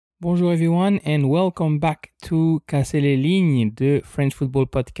Bonjour everyone and welcome back to Casser les Lignes, the French football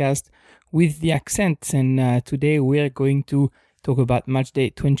podcast with the accents. And today we're going to talk about match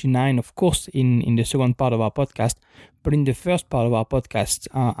day 29, of course, in the second part of our podcast. But in the first part of our podcast,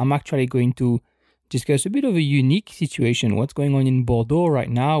 I'm actually going to discuss a bit of a unique situation, what's going on in Bordeaux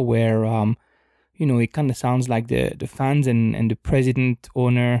right now, where, it kind of sounds like the fans and the president,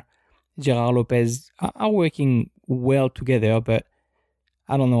 owner, Gerard Lopez, are working well together, but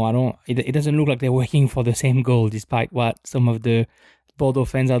I don't know. It doesn't look like they're working for the same goal, despite what some of the Bordeaux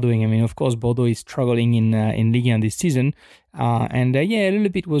fans are doing. I mean, of course, Bordeaux is struggling in Ligue 1 this season, and a little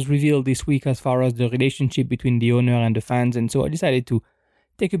bit was revealed this week as far as the relationship between the owner and the fans. And so I decided to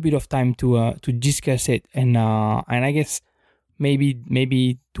take a bit of time to discuss it, and I guess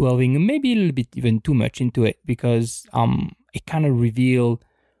maybe delving maybe a little bit even too much into it, because it kind of revealed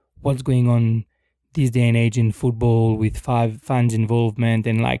what's going on this day and age in football with fans involvement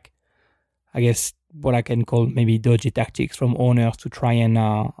and, like, I guess what I can call maybe dodgy tactics from owners to try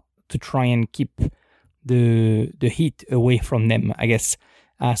and keep the heat away from them, I guess.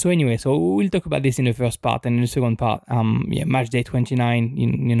 So we'll talk about this in the first part, and in the second part, match day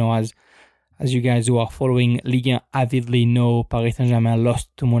 29. As you guys who are following Ligue 1 avidly know, Paris Saint-Germain lost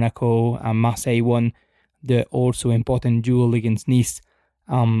to Monaco, Marseille won the also important duel against Nice.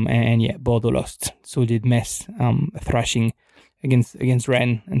 Bordeaux lost. So did Metz, thrashing against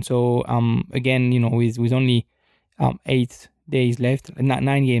Rennes. And so, again, with only 8 days left,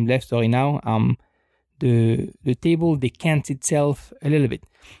 9 games left, now, the table decants itself a little bit.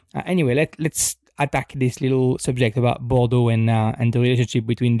 Let's attack this little subject about Bordeaux and the relationship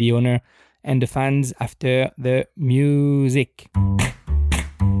between the owner and the fans after the music.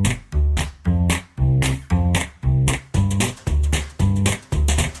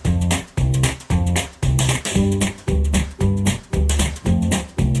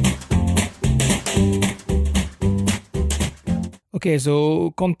 Okay,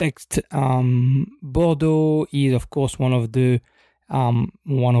 so context. Bordeaux is, of course, one of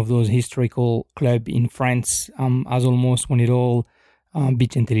those historical clubs in France. Has almost won it all.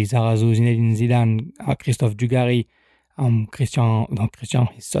 Vicente Lizarazu, Zinedine Zidane, Christophe Dugarry, his son,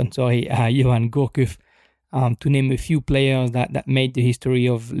 Johan Gourcuff, to name a few players that made the history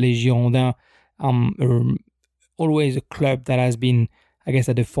of Les Girondins. Always a club that has been, I guess,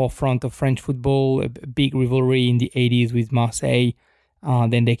 at the forefront of French football. A big rivalry in the 80s with Marseille.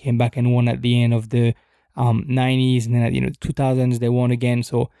 Then they came back and won at the end of the 90s, and then at the 2000s they won again.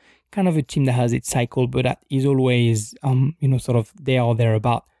 So kind of a team that has its cycle, but that is always sort of there or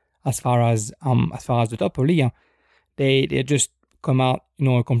thereabout as far as the top of Ligue 1. They just come out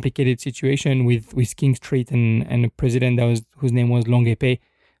a complicated situation with King Street and a president whose name was Longuepé,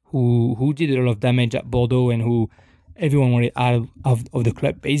 who did a lot of damage at Bordeaux and who everyone wanted out of the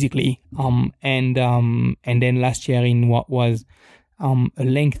club, basically. And then last year, in what was a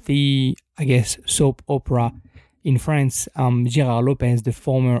lengthy, I guess, soap opera in France, Gérard Lopez, the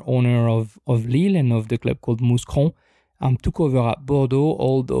former owner of Lille and of the club called Mouscron, took over at Bordeaux,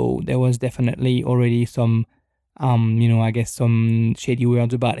 although there was definitely already some, some shady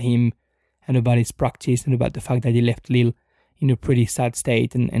words about him and about his practice and about the fact that he left Lille in a pretty sad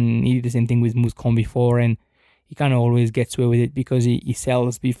state, and he did the same thing with Mouscron before, and he kind of always gets away with it because he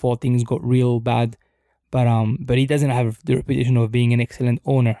sells before things got real bad. But he doesn't have the reputation of being an excellent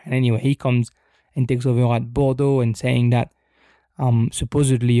owner. And anyway, he comes and takes over at Bordeaux and saying that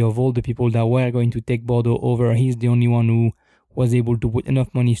supposedly of all the people that were going to take Bordeaux over, he's the only one who was able to put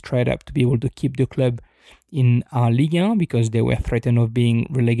enough money straight up to be able to keep the club in Ligue 1, because they were threatened of being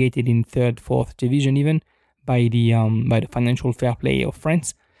relegated in 3rd, 4th division even by the financial fair play of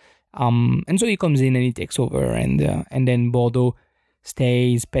France. And so he comes in and he takes over, and then Bordeaux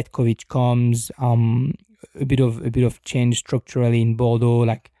stays. Petkovic comes. A bit of change structurally in Bordeaux.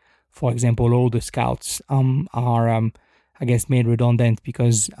 Like, for example, all the scouts are I guess made redundant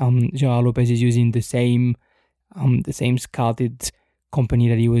because Gerard Lopez is using the same scouted company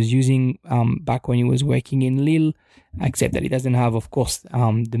that he was using back when he was working in Lille, except that he doesn't have, of course,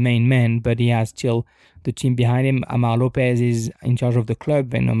 the main man, but he has still the team behind him. Amar Lopez is in charge of the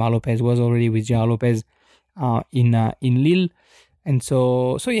club, and Amar Lopez was already with Gerard Lopez in Lille. And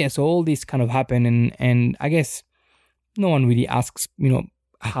so all this kind of happened, and I guess no one really asks,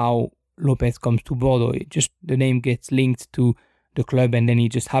 how Lopez comes to Bordeaux. Just the name gets linked to the club, and then it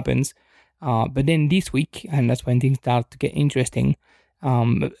just happens. But then this week, and that's when things start to get interesting,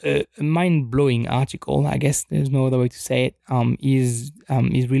 a mind-blowing article, I guess there's no other way to say it, is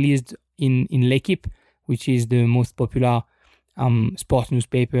released in L'Équipe, which is the most popular sports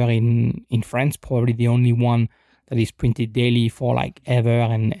newspaper in France, probably the only one that is printed daily for like ever,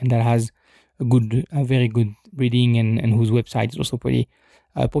 and that has a very good reading, and whose website is also pretty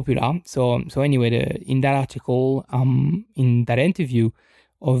popular. So anyway, in that article, in that interview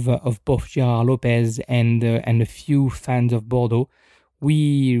of both Gerard Lopez and a few fans of Bordeaux,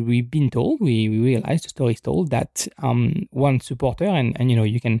 we've been told, we realized, the story is told, that one supporter, and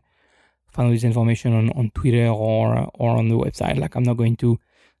you can find this information on Twitter or on the website. Like, I'm not going to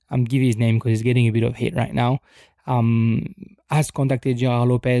give his name because he's getting a bit of hate right now. Has contacted Gerard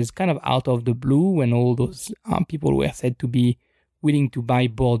Lopez kind of out of the blue when all those people were said to be willing to buy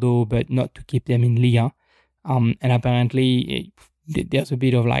Bordeaux but not to keep them in Liga. And apparently there's a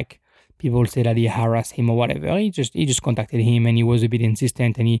bit of like, people say that he harassed him or whatever. He just contacted him, and he was a bit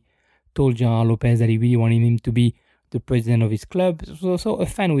insistent, and he told Gerard Lopez that he really wanted him to be the president of his club. So a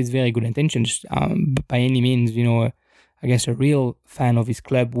fan with very good intentions, by any means, I guess a real fan of his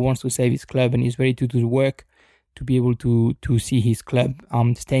club who wants to save his club and is ready to do the work to be able to see his club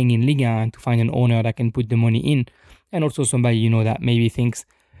staying in Liga, and to find an owner that can put the money in. And also somebody, that maybe thinks,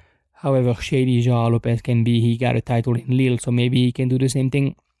 however shady Gerard Lopez can be, he got a title in Lille, so maybe he can do the same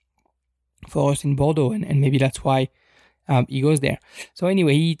thing for us in Bordeaux, and maybe that's why he goes there. So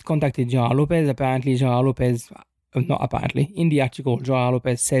anyway, he contacted Gerard Lopez. Apparently, Gerard Lopez, not apparently, in the article, Gerard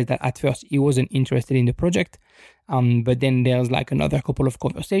Lopez says that at first he wasn't interested in the project, but then there's like another couple of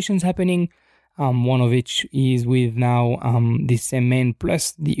conversations happening, one of which is with now this same man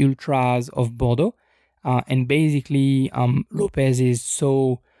plus the ultras of Bordeaux, and basically Lopez is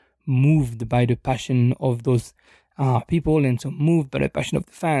so moved by the passion of those people, and so moved by the passion of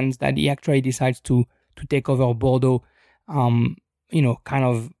the fans, that he actually decides to take over Bordeaux, kind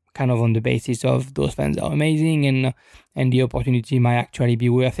of on the basis of those fans are amazing, and the opportunity might actually be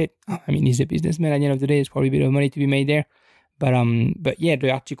worth it. I mean, he's a businessman at the end of the day. There's probably a bit of money to be made there, but yeah, the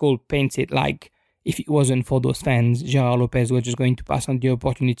article paints it like if it wasn't for those fans, Gerard Lopez was just going to pass on the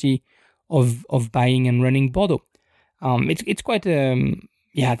opportunity of buying and running Bordeaux. It's quite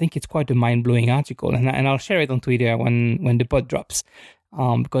I think it's quite a mind-blowing article, and I'll share it on Twitter when the pod drops,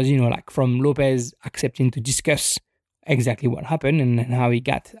 because like from Lopez accepting to discuss exactly what happened and how he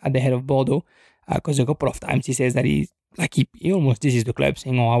got at the head of Bordeaux, because a couple of times he says that he almost disses the club,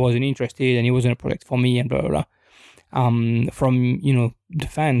 saying, I wasn't interested and it wasn't a project for me, and blah blah blah. From the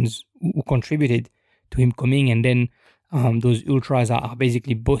fans who contributed to him coming, and then those ultras are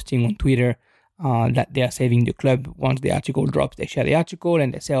basically boasting on Twitter that they are saving the club. Once the article drops, they share the article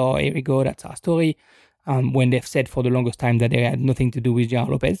and they say, here we go, that's our story. When they've said for the longest time that they had nothing to do with Gerard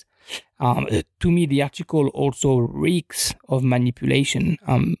Lopez. To me, the article also reeks of manipulation.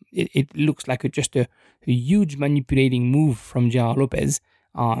 It looks like just a huge manipulating move from Gerard Lopez.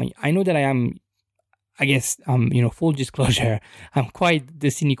 I know that I am, I guess, full disclosure, I'm quite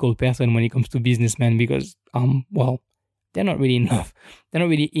the cynical person when it comes to businessmen, because, they're not really in love. They're not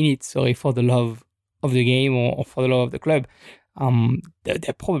really in it, for the love of the game or for the love of the club.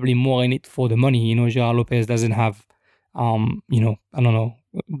 They're probably more in it for the money. Gerard Lopez doesn't have,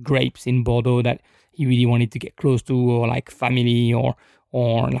 grapes in Bordeaux that he really wanted to get close to, or like family or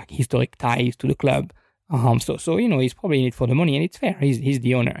like historic ties to the club. So he's probably in it for the money, and it's fair. He's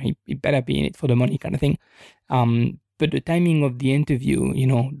the owner. He better be in it for the money, kind of thing. But the timing of the interview,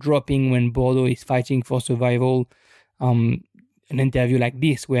 dropping when Bordeaux is fighting for survival, an interview like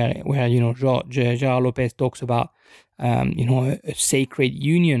this where Gerard Lopez talks about a sacred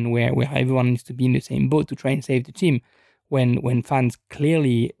union where everyone needs to be in the same boat to try and save the team, when fans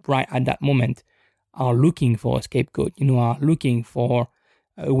clearly right at that moment are looking for a scapegoat, are looking for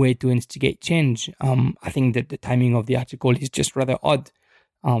a way to instigate change. I think that the timing of the article is just rather odd,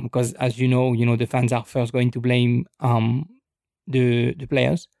 because as the fans are first going to blame the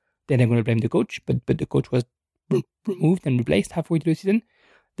players, then they're going to blame the coach, but the coach was removed and replaced halfway through the season.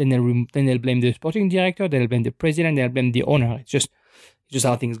 Then they'll blame the sporting director, they'll blame the president, they'll blame the owner. It's just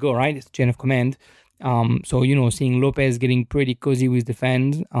how things go, right? It's chain of command. So seeing Lopez getting pretty cozy with the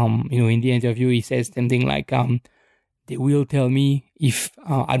fans, in the interview he says something like, they will tell me if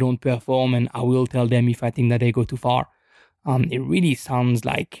I don't perform, and I will tell them if I think that they go too far. It really sounds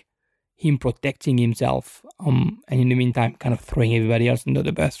like him protecting himself, and in the meantime kind of throwing everybody else under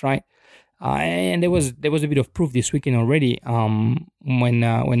the bus, right? And there was a bit of proof this weekend already, when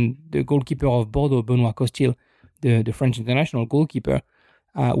the goalkeeper of Bordeaux, Benoît Costil, the French international goalkeeper,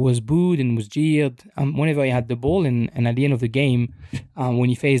 was booed and was jeered whenever he had the ball, and at the end of the game, when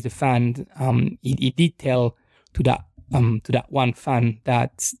he faced the fan, he did tell to that one fan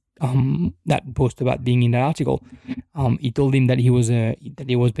that boasted about being in that article. He told him that he was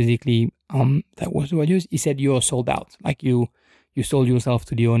basically that was what he said, you're sold out, like you sold yourself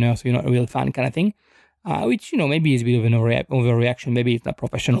to the owner, so you're not a real fan, kind of thing. which, maybe is a bit of an overreaction. Maybe it's not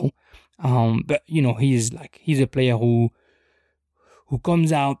professional. But, he's a player who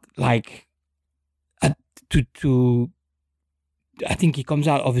comes out I think he comes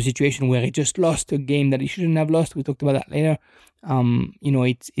out of a situation where he just lost a game that he shouldn't have lost. We talked about that later.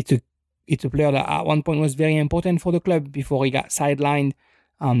 It's a player that at one point was very important for the club before he got sidelined,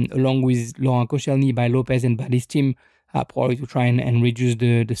 along with Laurent Koscielny by Lopez and by his team, probably to try and reduce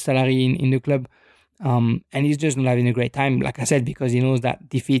the salary in the club. And he's just not having a great time, like I said, because he knows that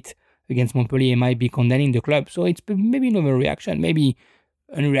defeat against Montpellier might be condemning the club. So it's maybe an overreaction, maybe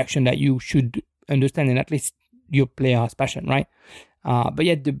a reaction that you should understand, and at least your player has passion, right? But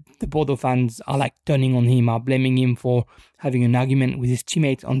yet the Bordeaux fans are turning on him, are blaming him for having an argument with his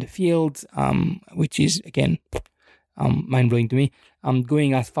teammates on the field, which is, again, mind-blowing to me.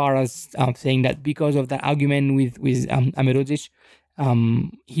 Going as far as saying that because of that argument with Ahmed Hodzic,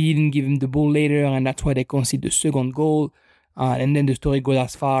 he didn't give him the ball later, and that's why they conceded the second goal. And then the story goes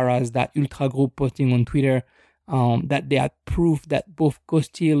as far as that Ultra group posting on Twitter that they had proof that both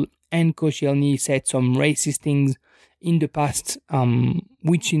Costil and Koscielny said some racist things in the past,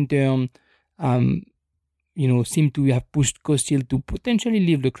 which in turn, seem to have pushed Costil to potentially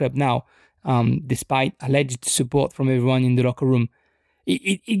leave the club now, despite alleged support from everyone in the locker room.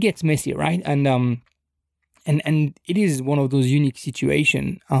 It gets messy, right? And it is one of those unique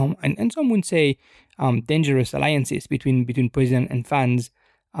situations, and some would say dangerous alliances between president and fans,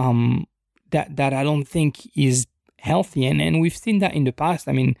 that I don't think is healthy, and we've seen that in the past.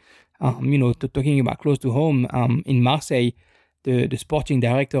 I mean, talking about close to home, in Marseille, the sporting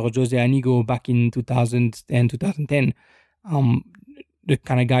director Jose Anigo back in 2010, the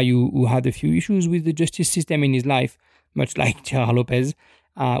kind of guy who had a few issues with the justice system in his life, much like Gerard Lopez.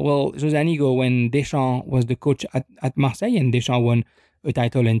 Well, Jose Anigo, when Deschamps was the coach at Marseille, and Deschamps won a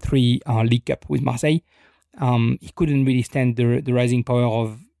title and 3 League Cup with Marseille, he couldn't really stand the rising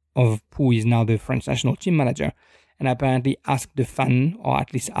power of who is now the French national team manager, and apparently asked the fan, or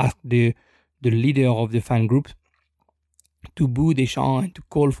at least asked the leader of the fan group, to boo Deschamps and to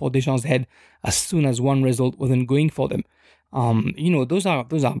call for Deschamps' head as soon as one result wasn't going for them. Those are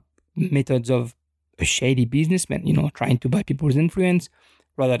methods of a shady businessman, trying to buy people's influence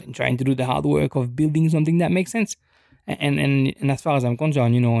rather than trying to do the hard work of building something that makes sense. And as far as I'm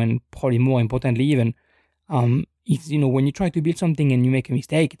concerned, and probably more importantly even, it's, when you try to build something and you make a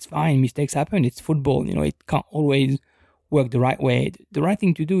mistake, it's fine. Mistakes happen. It's football. It can't always work the right way. The right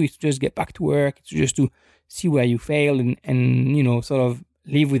thing to do is to just get back to work. It's just to see where you failed and sort of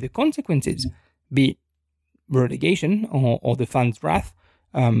live with the consequences, be it relegation or the fans' wrath,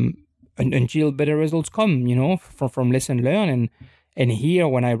 until better results come, from lesson learned. And here,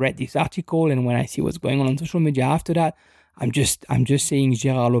 when I read this article and when I see what's going on social media after that, I'm just seeing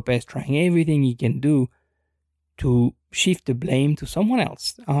Gerard Lopez trying everything he can do to shift the blame to someone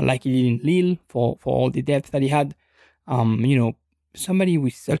else, like he did in Lille for all the depth that he had. Somebody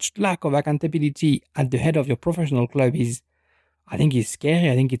with such lack of accountability at the head of your professional club I think is scary.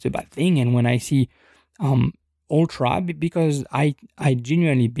 I think it's a bad thing. And when I see Ultra, because I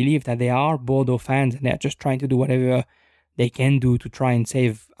genuinely believe that they are Bordeaux fans and they're just trying to do whatever they can do to try and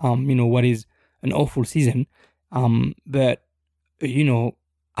save, what is an awful season. But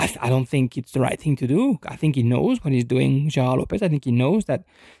I don't think it's the right thing to do. I think he knows what he's doing, Gerard Lopez. I think he knows that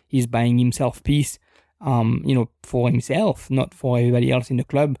he's buying himself peace, for himself, not for everybody else in the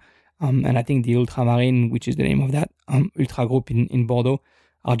club. And I think the Ultramarine, which is the name of that Ultra group in Bordeaux,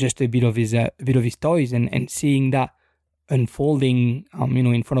 are just a bit of his toys. And seeing that unfolding,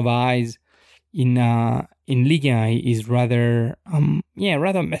 in front of our eyes in Ligue 1 is rather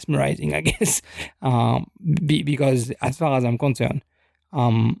mesmerizing, I guess. Because as far as I'm concerned,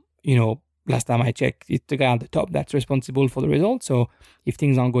 last time I checked, it's the guy at the top that's responsible for the results. So if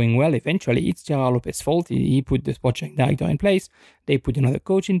things aren't going well, eventually it's Gerard Lopez's fault. He put the sporting director in place. They put another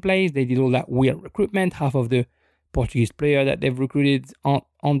coach in place. They did all that weird recruitment. Half of the Portuguese player that they've recruited aren't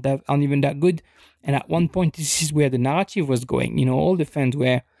even that good. And at one point, this is where the narrative was going. All the fans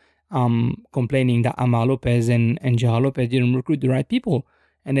were complaining that Aimar Lopez and Gerard Lopez didn't recruit the right people.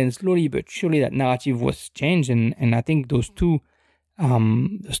 And then slowly but surely that narrative was changed. And I think those two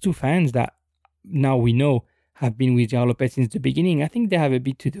fans that now we know have been with Gerard Lopez since the beginning, I think they have a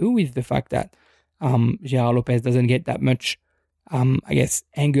bit to do with the fact that Gerard Lopez doesn't get that much,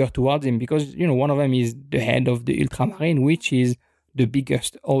 anger towards him, because, one of them is the head of the Ultramarine, which is the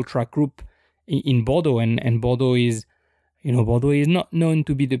biggest ultra group in Bordeaux, and Bordeaux is not known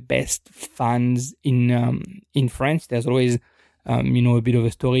to be the best fans in France. There's always a bit of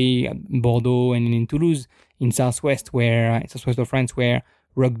a story at Bordeaux and in Toulouse, in southwest of France, where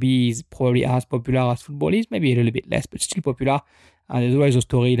rugby is probably as popular as football is, maybe a little bit less, but still popular. And there's always a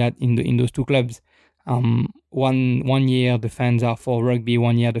story that in those two clubs, one year the fans are for rugby,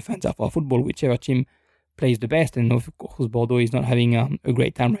 one year the fans are for football, whichever team plays the best. And of course, Bordeaux is not having a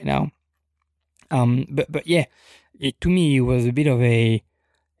great time right now. But yeah, to me, it was a bit of an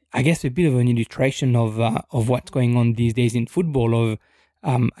illustration of what's going on these days in football, of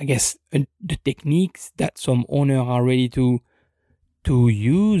the techniques that some owners are ready to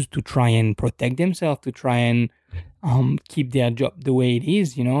use to try and protect themselves, to try and keep their job the way it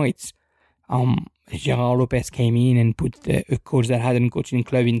is. It's Gerard Lopez came in and put a coach that hadn't coached in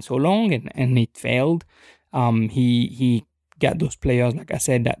club in so long, and it failed. He got those players, like I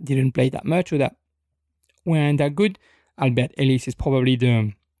said, that didn't play that much or that weren't that good. Albert Ellis is probably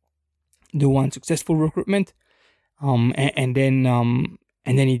the one successful recruitment, and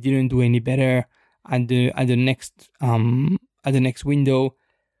then he didn't do any better at the next window.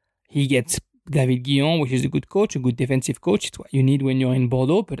 He gets David Guillon, which is a good coach, a good defensive coach. It's what you need when you're in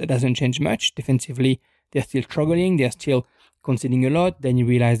Bordeaux, but it doesn't change much. Defensively, they're still struggling. They're still conceding a lot. Then you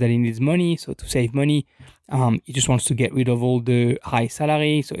realize that he needs money. So to save money, he just wants to get rid of all the high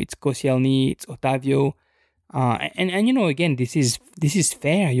salary. So it's Koscielny, it's Otavio. And again, this is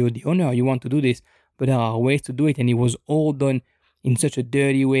fair. You're the owner. You want to do this, but there are ways to do it. And it was all done in such a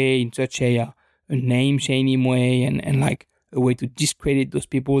dirty way, in such a name-shaming way, and like a way to discredit those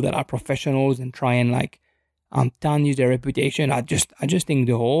people that are professionals and try and tarnish their reputation. I just think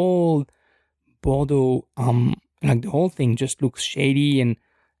the whole Bordeaux, the whole thing just looks shady and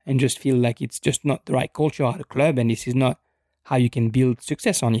just feel like it's just not the right culture at the club, and this is not how you can build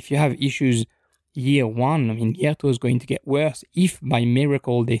success on. If you have issues year one, year two is going to get worse. If by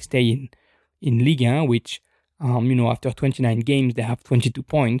miracle they stay in Ligue 1, which, after 29 games, they have 22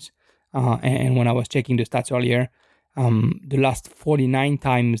 points. And when I was checking the stats earlier, the last 49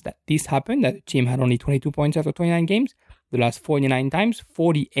 times that this happened, that the team had only 22 points after 29 games, the last 49 times,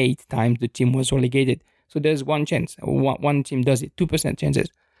 48 times the team was relegated. So there's one chance. One team does it, 2% chances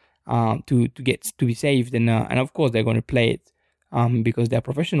to be saved. And of course, they're going to play it because they're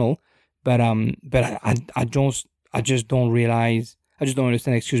professional. But I just don't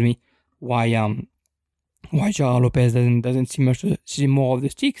understand, why Gerard Lopez doesn't see more of the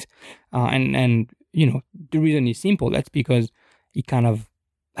sticks, and the reason is simple. That's because he kind of,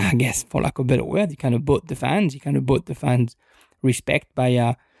 I guess, for lack of a better word, he kind of bought the fans. He kind of bought the fans' respect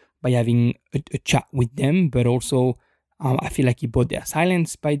by having a chat with them, but also I feel like he bought their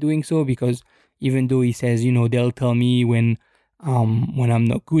silence by doing so, because even though he says, they'll tell me when I'm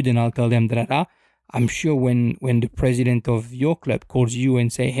not good and I'll tell them da. I'm sure when the president of your club calls you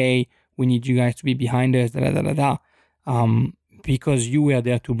and say, hey, we need you guys to be behind us, da, because you were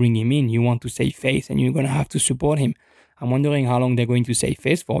there to bring him in, you want to save face and you're going to have to support him. I'm wondering how long they're going to save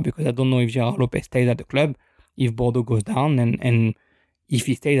face for, because I don't know if Gerard Lopez stays at the club, if Bordeaux goes down, and if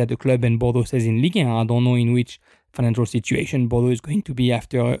he stays at the club and Bordeaux stays in Ligue 1, I don't know in which financial situation Bordeaux is going to be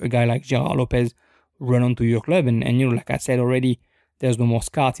after a guy like Gerard Lopez run onto your club. And like I said already, there's no more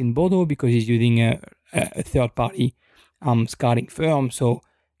scouts in Bordeaux because he's using a third-party scouting firm. So,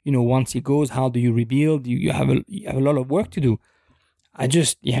 once he goes, how do you rebuild? You have a lot of work to do. I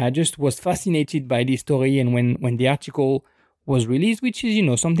just was fascinated by this story, and when the article was released, which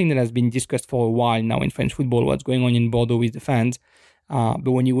is, something that has been discussed for a while now in French football, what's going on in Bordeaux with the fans.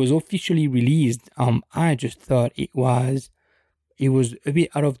 But when it was officially released, I just thought it was a bit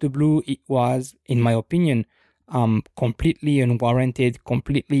out of the blue. It was, in my opinion, completely unwarranted,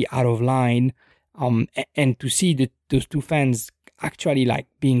 completely out of line. And to see those two fans actually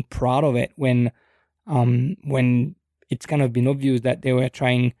being proud of it when it's kind of been obvious that they were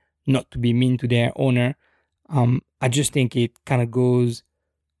trying not to be mean to their owner. I just think it kind of goes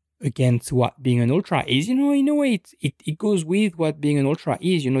against what being an ultra is. In a way, it goes with what being an ultra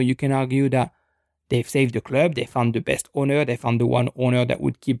is. You can argue that they've saved the club, they found the best owner, they found the one owner that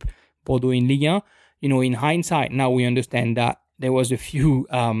would keep Bordeaux in Ligue 1. In hindsight, now we understand that there was a few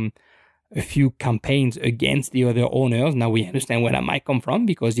campaigns against the other owners. Now we understand where that might come from,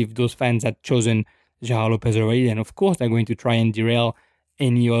 because if those fans had chosen Gerard Lopez already, then of course they're going to try and derail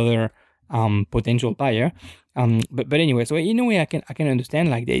any other potential buyer. But anyway, so in a way I can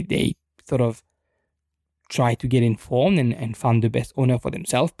understand, they sort of try to get informed and found the best owner for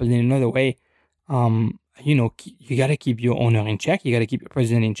themselves. But in another way, you got to keep your owner in check. You got to keep your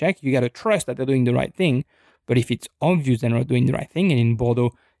president in check. You got to trust that they're doing the right thing. But if it's obvious they're not doing the right thing, and in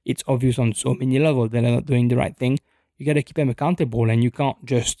Bordeaux, it's obvious on so many levels that they're not doing the right thing, you got to keep them accountable, and you can't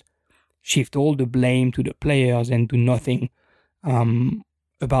just shift all the blame to the players and do nothing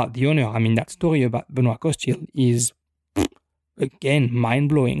about the owner. That story about Benoit Costil is again,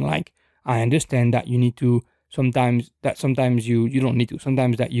 mind-blowing. Like, I understand that you need to sometimes you don't need to.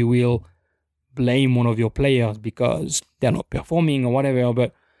 Sometimes that you will blame one of your players because they're not performing or whatever.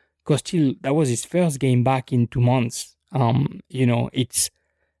 But Costil, that was his first game back in 2 months.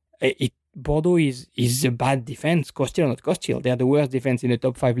 Bordeaux is a bad defense. Costil, not Costil. They're the worst defense in the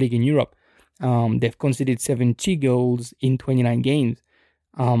top 5 league in Europe. They've conceded 70 goals in 29 games.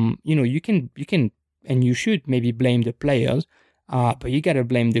 You can, and you should maybe blame the players, but you gotta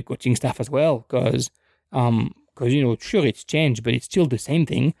blame the coaching staff as well, because sure, it's changed, but it's still the same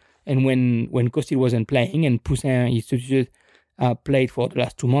thing. And when Costil wasn't playing and Poussin, his substitute, played for the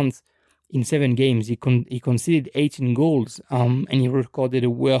last 2 months, in 7 games, he conceded 18 goals, and he recorded a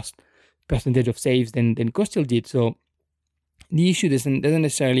worse percentage of saves than Costil did. So the issue doesn't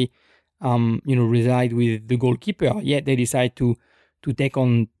necessarily reside with the goalkeeper. Yet they decide to take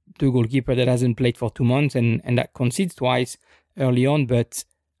on the goalkeeper that hasn't played for 2 months and that concedes twice early on, but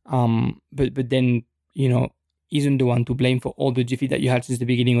then isn't the one to blame for all the defeat that you had since the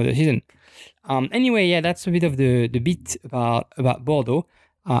beginning of the season. Anyway, yeah, that's a bit of the bit about Bordeaux.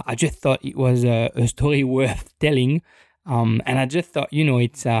 I just thought it was a story worth telling, and I just thought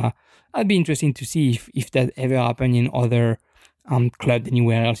it's it'd be interesting to see if that ever happened in other clubs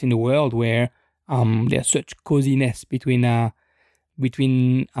anywhere else in the world where there's such coziness between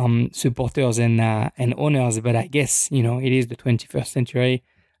supporters and owners. But I guess it is the 21st century.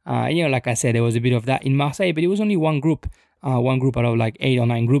 Like I said, there was a bit of that in Marseille, but it was only one group out of like 8 or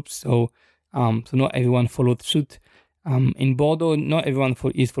 9 groups. So not everyone followed suit. In Bordeaux, not everyone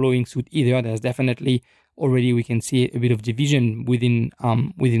is following suit either. There's definitely already, we can see a bit of division within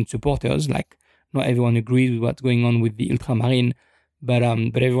supporters. Like, not everyone agrees with what's going on with the Ultramarine, but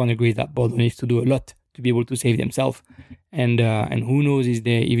everyone agrees that Bordeaux needs to do a lot to be able to save themselves. And who knows if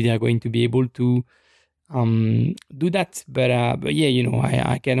they are going to be able to do that. But yeah,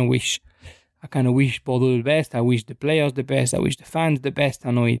 I kind of wish Bordeaux the best. I wish the players the best. I wish the fans the best.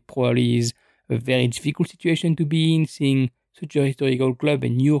 I know it probably is a very difficult situation to be in, seeing such a historical club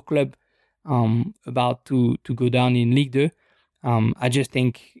and your club about to go down in Ligue 2. I just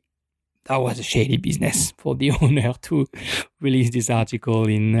think that was a shady business for the owner to release this article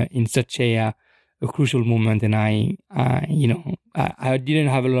in such a crucial moment. And I didn't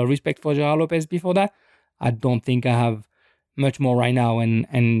have a lot of respect for Gerard Lopez before that. I don't think I have much more right now,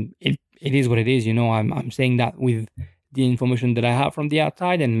 and it is what it is. I'm saying that with the information that I have from the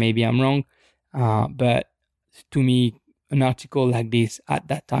outside, and maybe I'm wrong. But to me, an article like this at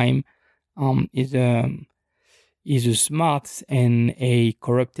that time is a smart and a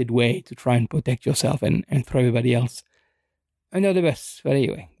corrupted way to try and protect yourself and throw everybody else under the bus. But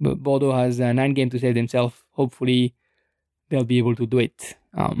anyway, Bordeaux has 9 games to save themselves. Hopefully, they'll be able to do it.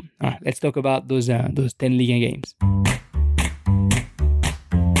 Let's talk about those 10 Ligue 1 games.